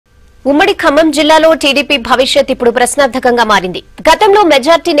ఉమ్మడి ఖమ్మం జిల్లాలో టీడీపీ భవిష్యత్ ఇప్పుడు ప్రశ్నార్థకంగా మారింది. గతంలో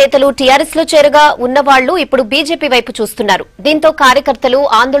మెజార్టీ నేతలు టీఆర్ఎస్ లో చేరగా ఉన్నవాళ్లు ఇప్పుడు బీజేపీ వైపు చూస్తున్నారు. దీంతో కార్యకర్తలు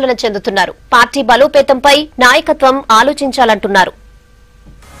ఆందోళన చెందుతున్నారు. పార్టీ బలోపేతంపై నాయకత్వం ఆలోచించాలంటున్నారు.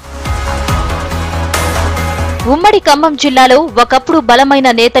 ఉమ్మడి ఖమ్మం జిల్లాలో ఒకప్పుడు బలమైన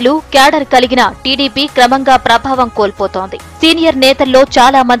నేతలు క్యాడర్ కలిగిన టీడీపీ క్రమంగా ప్రభావం కోల్పోతోంది. సీనియర్ నేతల్లో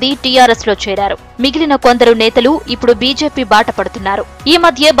చాలా మంది టీఆర్ఎస్ లో చేరారు. మిగిలిన కొందరు నేతలు ఇప్పుడు బీజేపీ బాట పడుతున్నారు. ఈ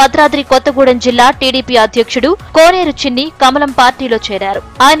మధ్య భద్రాద్రి కొత్తగూడెం జిల్లా టీడీపీ అధ్యక్షుడు కోనేరు చిన్ని కమలం పార్టీలో చేరారు.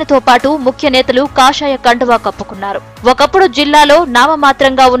 ఆయనతో పాటు ముఖ్య నేతలు కాషాయ కండువా కప్పుకున్నారు. ఒకప్పుడు జిల్లాలో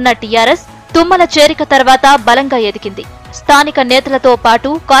నామమాత్రంగా ఉన్న టీఆర్ఎస్ తుమ్మల చేరిక తర్వాత బలంగా ఎదిగింది. స్థానిక నేతలతో పాటు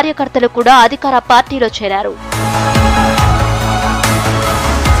కార్యకర్తలు కూడా అధికార పార్టీలో చేరారు.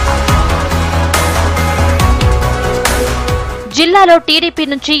 జిల్లాలో టీడీపీ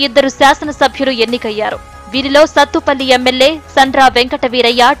నుంచి 2 శాసనసభ్యులు ఎన్నికయ్యారు. వీరిలో సత్తుపల్లి ఎమ్మెల్యే సండ్ర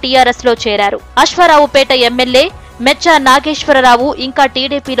వెంకటవీరయ్య టీఆర్ఎస్ లో చేరారు. అశ్వారావుపేట ఎమ్మెల్యే మెచ్చా నాగేశ్వరరావు ఇంకా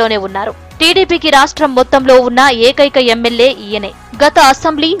టీడీపీలోనే ఉన్నారు. టీడీపీకి రాష్ట్రం మొత్తంలో ఉన్న ఏకైక ఎమ్మెల్యే ఈయనే. గత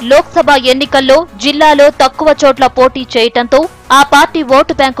అసెంబ్లీ, లోక్సభ ఎన్నికల్లో జిల్లాలో తక్కువ చోట్ల పోటీ చేయటంతో ఆ పార్టీ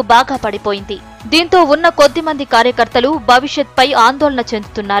ఓటు బ్యాంకు బాగా పడిపోయింది. దీంతో ఉన్న కొద్దిమంది కార్యకర్తలు భవిష్యత్పై ఆందోళన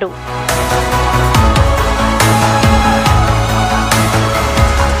చెందుతున్నారు.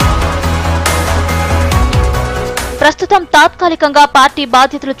 ప్రస్తుతం తాత్కాలికంగా పార్టీ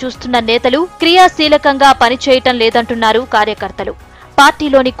బాధ్యతలు చూస్తున్న నేతలు క్రియాశీలకంగా పనిచేయటం లేదంటున్నారు కార్యకర్తలు.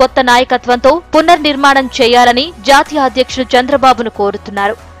 పార్టీలోని కొత్త నాయకత్వంతో పునర్నిర్మాణం చేయాలని జాతీయ అధ్యక్షుడు చంద్రబాబును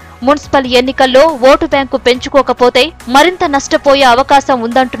కోరుతున్నారు. మున్సిపల్ ఎన్నికల్లో ఓటు బ్యాంకు పెంచుకోకపోతే మరింత నష్టపోయే అవకాశం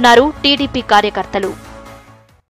ఉందంటున్నారు టీడీపీ కార్యకర్తలు.